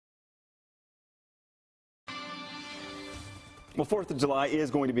Well, 4th of July is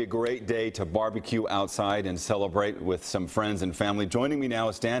going to be a great day to barbecue outside and celebrate with some friends and family. Joining me now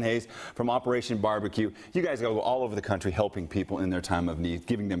is Stan Hayes from Operation BBQ. You guys go all over the country helping people in their time of need,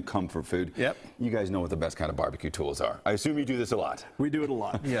 giving them comfort food. Yep. You guys know what the best kind of barbecue tools are. I assume you do this a lot. We do it a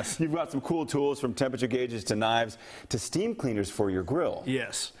lot, yes. You've got some cool tools from temperature gauges to knives to steam cleaners for your grill.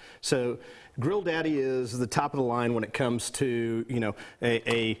 Yes. So Grill Daddy is the top of the line when it comes to,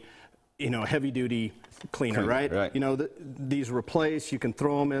 a heavy duty cleaner, right? These replace, you can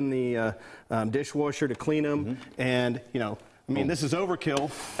throw them in the dishwasher to clean them, and I mean, this is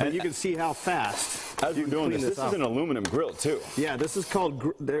overkill, and you can see how fast. As you're doing this is an aluminum grill too. Yeah, this is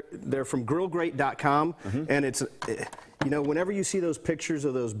called, they're from grillgreat.com, and it's, whenever you see those pictures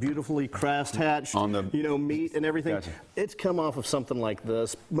of those beautifully cross-hatched, on the meat and everything, gotcha. It's come off of something like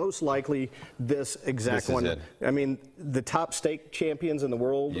this. Most likely this exact one. Is it. I mean, the top steak champions in the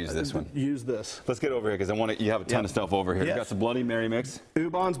world use this one. Use this. Let's get over here because you have a ton of stuff over here. Yes. You got some Bloody Mary mix.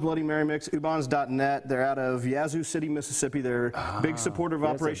 Ubon's Bloody Mary mix, ubons.net. They're out of Yazoo City, Mississippi. They're a big supporter of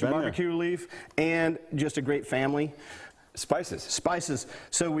Operation BBQ Relief and just a great family. Spices.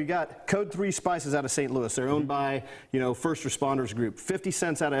 So we got Code 3 Spices out of St. Louis. They're owned by, First Responders Group. 50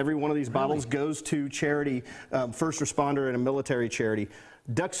 cents out of every one of these bottles goes to charity, first responder and a military charity.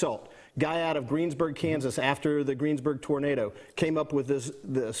 Duck salt. Guy out of Greensburg, Kansas, after the Greensburg tornado, came up with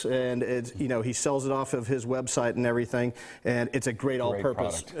this, and it's, he sells it off of his website and everything, and it's a great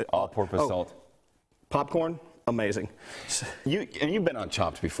all-purpose. All-purpose salt. Popcorn. Amazing. You've been on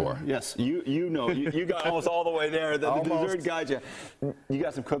Chopped before. Yes. You got almost all the way there. The dessert guide. You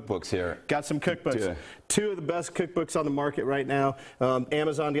got some cookbooks here. Got some cookbooks. Two of the best cookbooks on the market right now.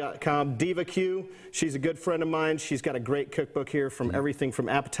 Amazon.com. Diva Q. She's a good friend of mine. She's got a great cookbook here from everything from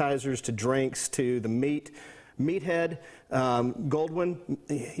appetizers to drinks to the meat. Meathead, Goldwyn,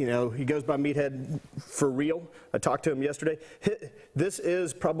 he goes by Meathead for real. I talked to him yesterday. This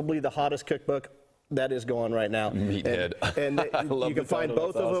is probably the hottest cookbook that is going right now. Meathead. And you can find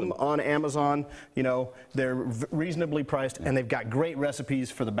both of them on Amazon. They're reasonably priced, and they've got great recipes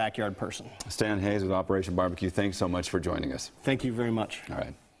for the backyard person. Stan Hayes with Operation BBQ, thanks so much for joining us. Thank you very much. All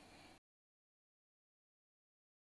right.